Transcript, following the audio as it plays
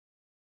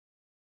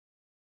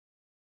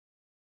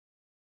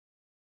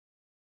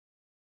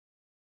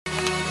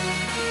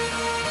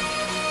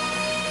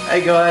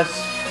Hey guys,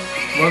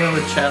 welcome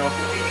to the channel.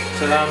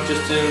 Today I'm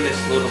just doing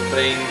this little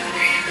thing.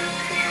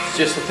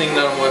 It's just a thing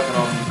that I'm working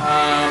on.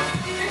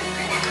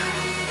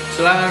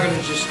 Today I'm going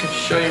to just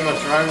show you my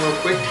drone real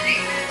quick.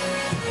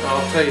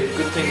 I'll tell you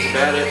the good things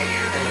about it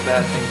and the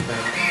bad things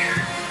about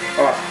it.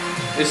 Alright,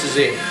 this is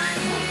it.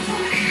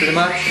 Pretty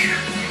much,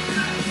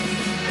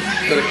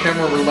 got a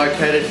camera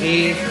located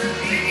here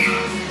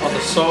on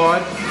the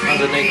side,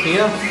 underneath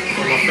here,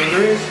 where my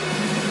finger is.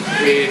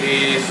 It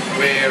is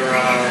where,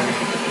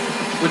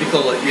 what do you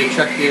call it, you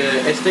check your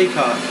SD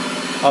card.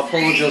 I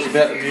apologise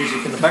about the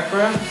music in the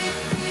background,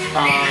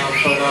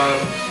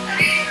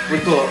 we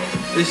thought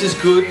this is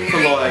good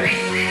for like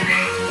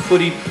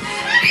footy.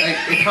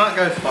 It can't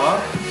go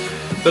far,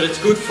 but it's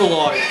good for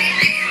like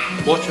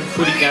watching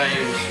footy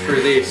games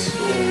through this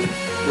or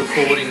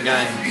recording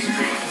games.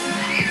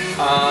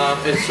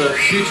 It's a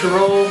future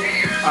roll.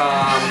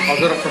 I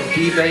got it from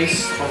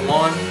Gearbase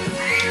online.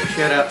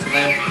 Shout out to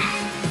them.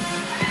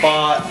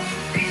 But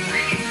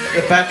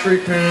the battery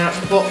pretty much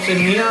pops in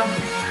here.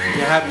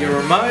 You have your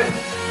remote,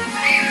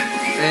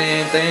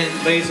 and then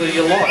these are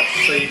your lights.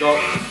 So you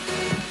got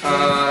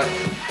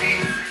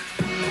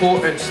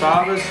port and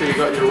starters. So you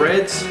got your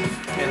reds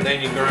and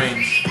then your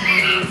greens.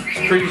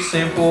 It's pretty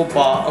simple,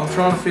 but I'm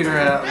trying to figure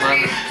out at the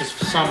moment because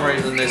for some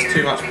reason there's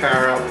too much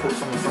power output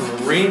coming from the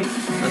rear.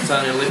 It's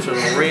only lifted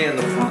on the rear and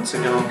the fronts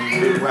are going a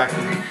bit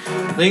wacky.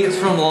 I think it's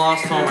from the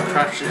last time I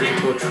crashed it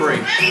into a tree.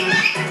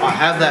 I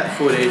have that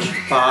footage,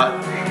 but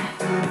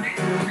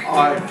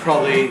I don't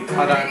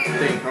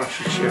think I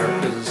should share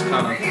it because it's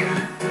kind of,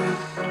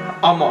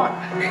 I might,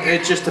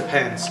 it just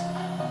depends.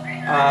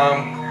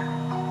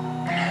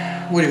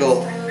 What do you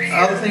call it? The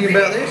other thing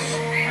about this,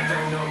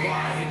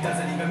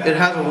 it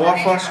has a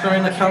Wi-Fi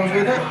screen that comes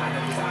with it.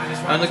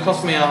 It only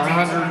cost me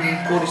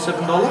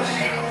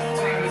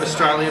 $147,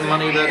 Australian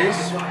money that is.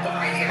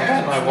 I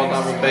don't know what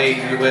that would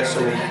be, US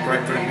or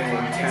Great Britain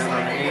or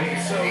Canada or England.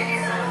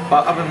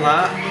 But other than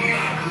that,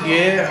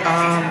 yeah,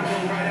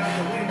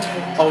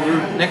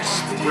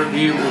 next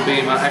review will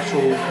be my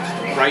actual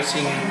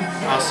racing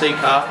RC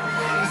car.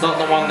 It's not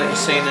the one that you've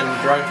seen in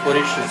drone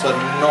footage, it's a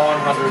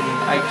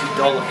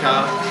 $980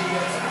 car.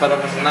 But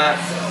other than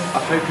that, I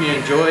hope you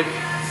enjoyed,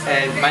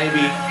 and maybe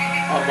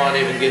I might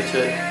even get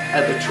to it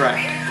at the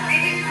track.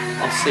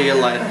 I'll see you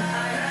later.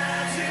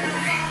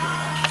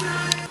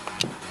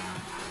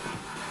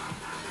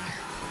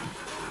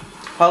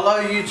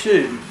 Hello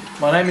YouTube,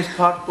 my name is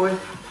Parkboy.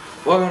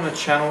 Welcome to the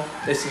channel.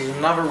 This is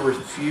another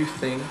review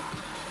thing.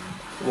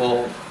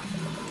 Well,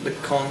 the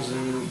cons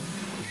and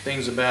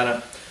things about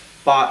it.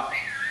 But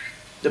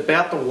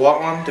about the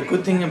white one, the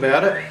good thing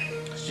about it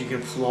is you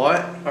can fly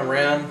it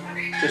around,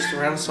 just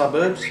around the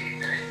suburbs.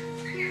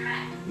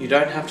 You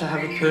don't have to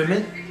have a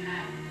permit,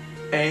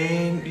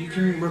 and you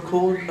can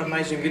record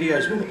amazing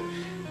videos with it.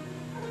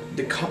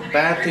 The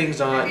bad things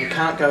are you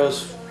can't go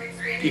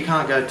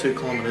 2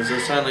 kilometers.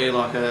 It's only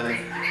like a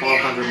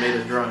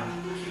 500-meter drone.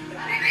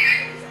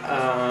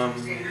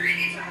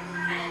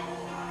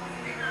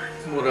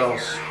 What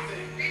else?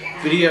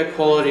 Video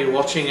quality,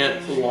 watching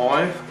it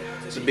live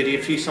is a bit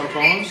iffy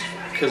sometimes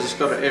because it's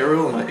got an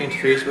aerial and it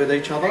interferes with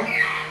each other.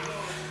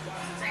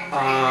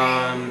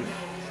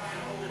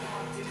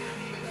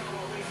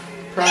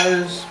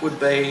 Pros would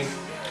be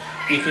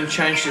you can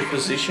change the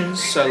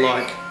positions, so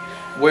like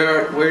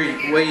where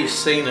you've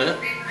seen it,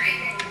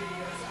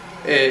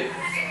 it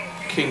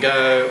can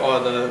go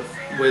either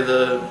where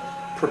the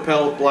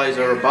propeller blades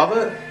are above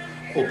it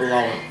or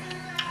below it.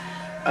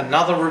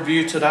 Another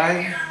review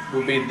today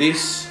will be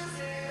this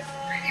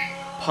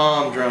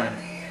palm drone.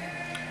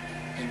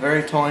 It's a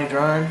very tiny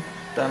drone.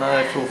 Don't know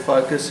if it'll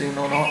focus in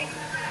or not.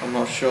 I'm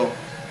not sure.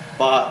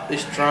 But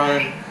this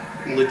drone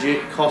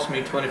legit cost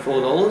me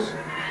 $24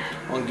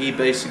 on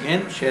Gearbase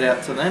again. Shout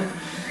out to them.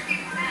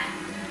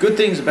 Good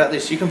things about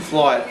this, you can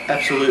fly it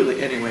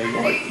absolutely anywhere.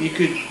 Like you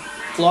could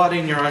fly it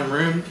in your own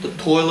room, the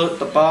toilet,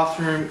 the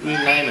bathroom, you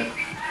name it.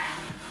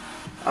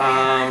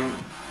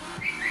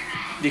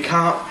 You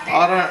can't,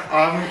 I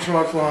haven't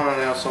tried flying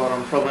it outside.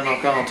 I'm probably not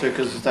going to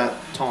because it's that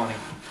tiny.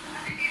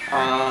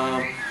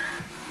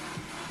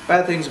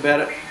 Bad things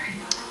about it,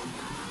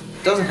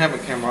 it doesn't have a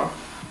camera,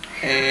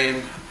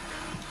 and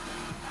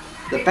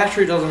the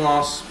battery doesn't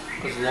last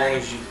as long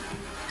as you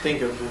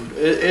think it would.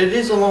 It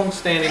is a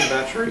long-standing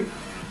battery,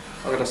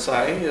 I gotta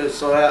say.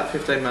 It's about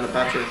 15-minute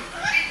battery.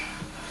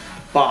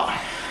 But,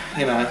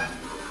 you know,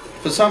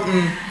 for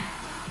something,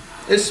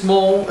 it's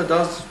small, it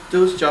does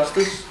do its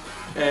justice,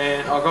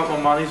 and I got my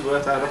money's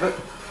worth out of it.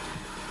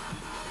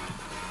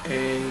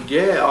 And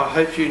yeah, I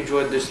hope you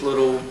enjoyed this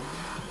little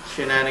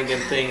shenanigan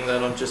thing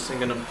that I'm just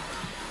thinking of.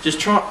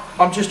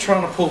 I'm just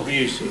trying to pull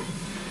views here.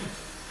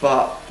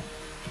 But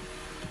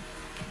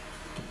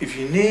if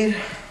you need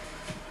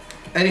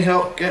any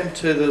help getting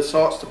to the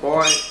sites to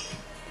buy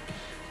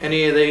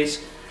any of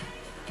these,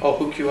 I'll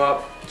hook you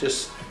up.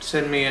 Just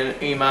send me an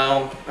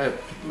email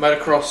at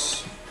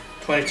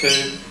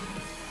motocross22,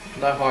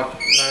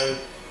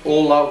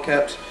 all lower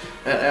caps,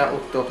 at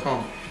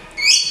outlook.com.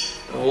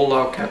 All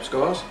lower caps,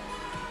 guys.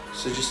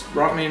 So just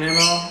write me an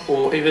email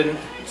or even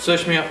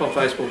search me up on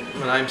Facebook.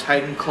 My name's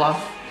Hayden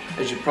Clough,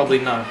 as you probably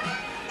know.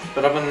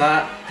 But other than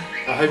that,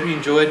 I hope you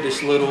enjoyed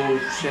this little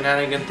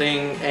shenanigan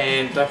thing,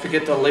 and don't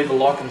forget to leave a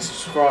like and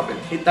subscribe and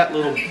hit that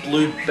little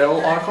blue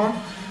bell icon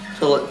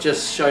till it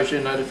just shows you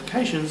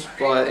notifications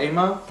via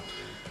email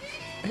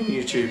and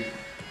YouTube.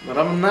 But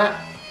other than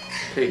that,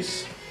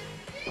 peace.